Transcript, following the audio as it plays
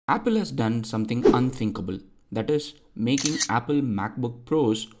Apple has done something unthinkable, that is, making Apple MacBook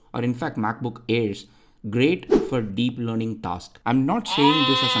Pros, or in fact MacBook Airs, great for deep learning tasks. I'm not saying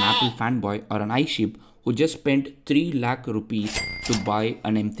this as an Apple fanboy or an iShip who just spent 3 lakh rupees to buy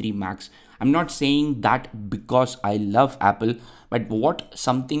an M3 Max. I'm not saying that because I love Apple, but what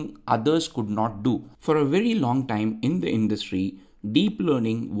something others could not do. For a very long time in the industry, deep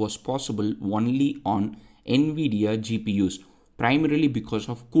learning was possible only on NVIDIA GPUs, primarily because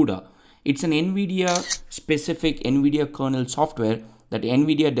of CUDA. It's an NVIDIA specific NVIDIA kernel software that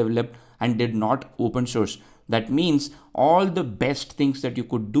NVIDIA developed and did not open source. That means all the best things that you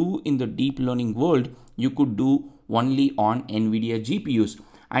could do in the deep learning world, you could do only on NVIDIA GPUs.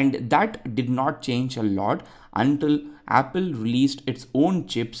 And that did not change a lot until Apple released its own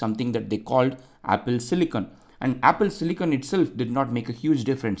chip, something that they called Apple Silicon. And Apple Silicon itself did not make a huge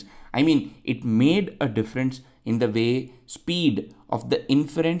difference. I mean, it made a difference in the way speed of the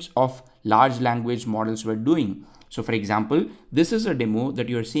inference of large language models were doing. So for example, this is a demo that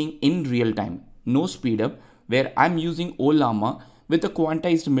you're seeing in real time, no speed up, where I'm using Ollama with a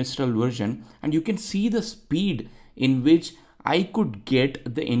quantized Mistral version, and you can see the speed in which I could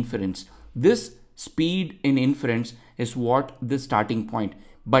get the inference. This speed in inference is what the starting point,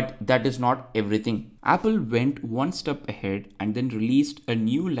 but that is not everything. Apple went one step ahead and then released a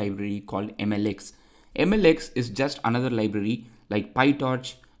new library called MLX. MLX is just another library like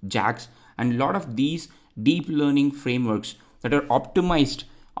PyTorch, JAX, and a lot of these deep learning frameworks that are optimized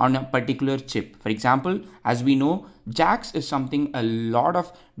on a particular chip. For example, as we know, JAX is something a lot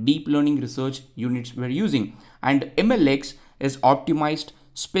of deep learning research units were using, and MLX is optimized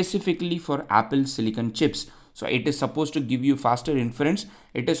specifically for Apple Silicon chips. So it is supposed to give you faster inference.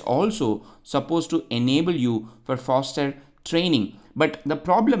 It is also supposed to enable you for faster training. But the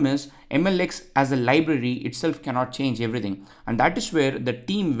problem is MLX as a library itself cannot change everything. And that is where the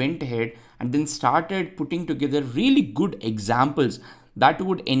team went ahead and then started putting together really good examples that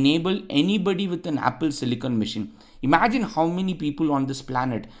would enable anybody with an Apple Silicon machine. Imagine how many people on this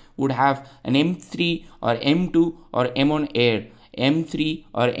planet would have an M3 or M2 or M1 Air, M3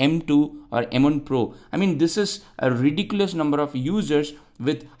 or M2 or M1 Pro. I mean, this is a ridiculous number of users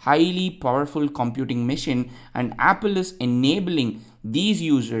with highly powerful computing machine, and Apple is enabling these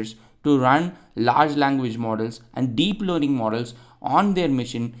users to run large language models and deep learning models on their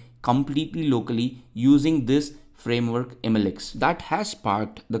machine completely locally using this framework MLX. That has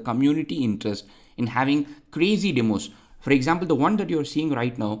sparked the community interest in having crazy demos. For example, the one that you're seeing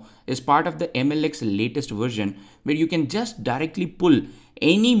right now is part of the MLX latest version, where you can just directly pull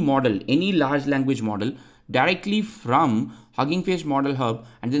any model, any large language model directly from Hugging Face Model Hub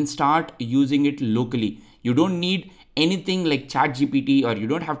and then start using it locally. You don't need anything like ChatGPT, or you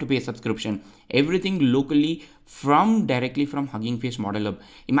don't have to pay a subscription. Everything locally directly from Hugging Face Model Hub.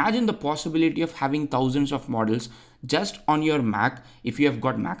 Imagine the possibility of having thousands of models just on your Mac if you have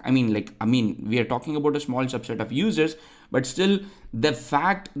got Mac. I mean, we are talking about a small subset of users, but still the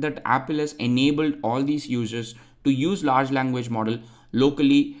fact that Apple has enabled all these users to use large language model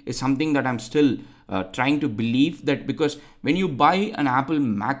locally is something that I'm still trying to believe, that because when you buy an Apple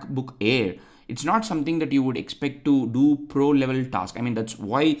MacBook Air, it's not something that you would expect to do pro level task. I mean, that's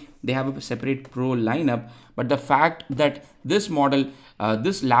why they have a separate pro lineup. But the fact that this model,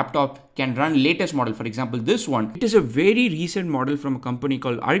 this laptop can run latest model, for example, this one, it is a very recent model from a company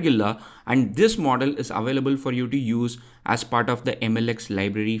called Argilla, and this model is available for you to use as part of the MLX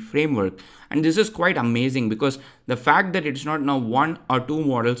library framework. And this is quite amazing because the fact that it's not now one or two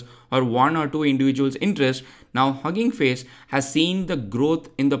models or one or two individuals' interest. Now Hugging Face has seen the growth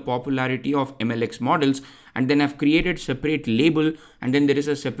in the popularity of MLX models, and then have created separate label, and then there is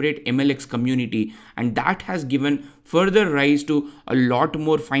a separate MLX community, and that has given further rise to a lot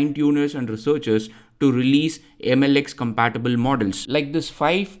more fine-tuners and researchers to release MLX compatible models like this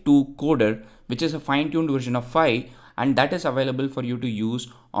 5.2 coder, which is a fine-tuned version of 5, and that is available for you to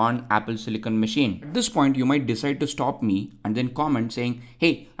use on Apple Silicon machine. At this point, you might decide to stop me and then comment saying,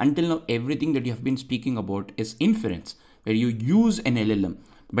 hey, until now everything that you have been speaking about is inference, where you use an LLM.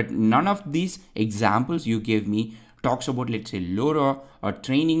 But none of these examples you gave me talks about, let's say, LoRa or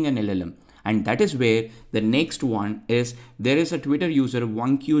training an LLM. And that is where the next one is. There is a Twitter user,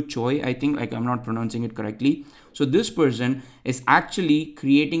 1Q Choi, I think, like I'm not pronouncing it correctly. So this person is actually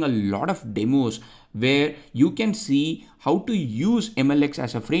creating a lot of demos where you can see how to use MLX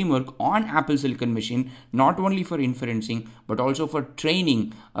as a framework on Apple Silicon machine, not only for inferencing, but also for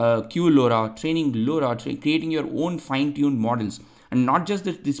training QLoRa, training LoRa, creating your own fine-tuned models. And not just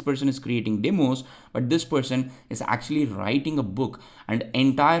that this person is creating demos, but this person is actually writing a book, and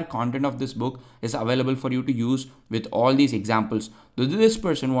entire content of this book is available for you to use with all these examples. So this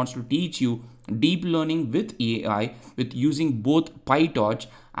person wants to teach you deep learning with AI with using both PyTorch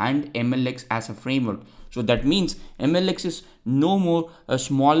and MLX as a framework. So that means MLX is no more a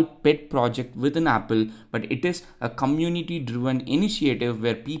small pet project within Apple, but it is a community driven initiative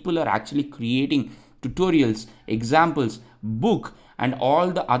where people are actually creating tutorials, examples, book, and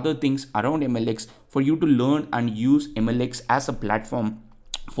all the other things around MLX for you to learn and use MLX as a platform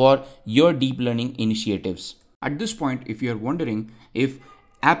for your deep learning initiatives. At this point, if you are wondering if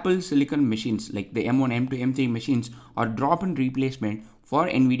Apple silicon machines like the M1, M2, M3 machines are drop-in replacement for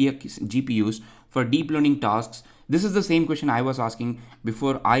NVIDIA GPUs for deep learning tasks, this is the same question I was asking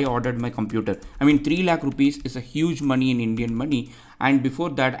before I ordered my computer. I mean, 3 lakh rupees is a huge money in Indian money, and before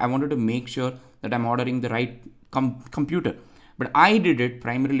that I wanted to make sure that I'm ordering the right computer. But I did it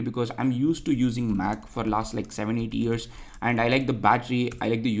primarily because I'm used to using Mac for last like 7-8 years, and I like the battery, I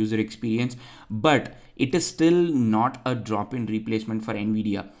like the user experience, but it is still not a drop-in replacement for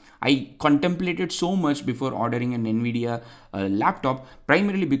NVIDIA. I contemplated so much before ordering an NVIDIA laptop,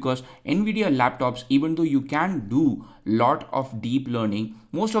 primarily because NVIDIA laptops, even though you can do lot of deep learning,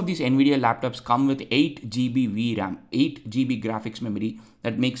 most of these NVIDIA laptops come with 8 GB VRAM, 8 GB graphics memory.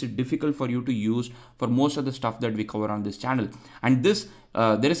 That makes it difficult for you to use for most of the stuff that we cover on this channel. And this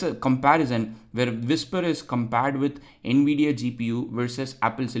there is a comparison where Whisper is compared with NVIDIA GPU versus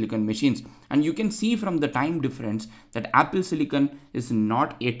Apple Silicon machines, and you can see from the time difference that Apple Silicon is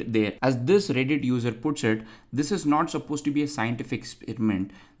not yet there. As this Reddit user puts it, this is not supposed to be a scientific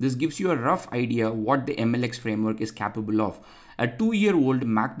experiment. This gives you a rough idea what the MLX framework is capable of. A 2-year-old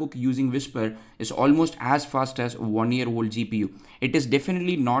MacBook using Whisper is almost as fast as a 1-year-old GPU. It is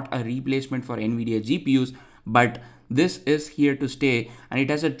definitely not a replacement for NVIDIA GPUs, but this is here to stay, and it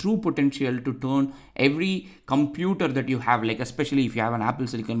has a true potential to turn every computer that you have, like especially if you have an Apple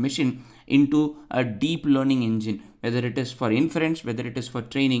Silicon machine, into a deep learning engine, whether it is for inference, whether it is for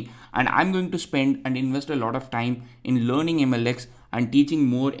training. And I'm going to spend and invest a lot of time in learning MLX and teaching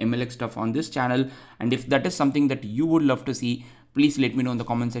more MLX stuff on this channel. And if that is something that you would love to see, please let me know in the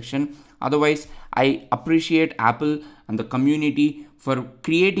comment section. Otherwise, I appreciate Apple and the community for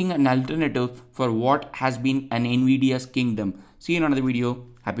creating an alternative for what has been an NVIDIA's kingdom. See you in another video.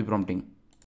 Happy prompting.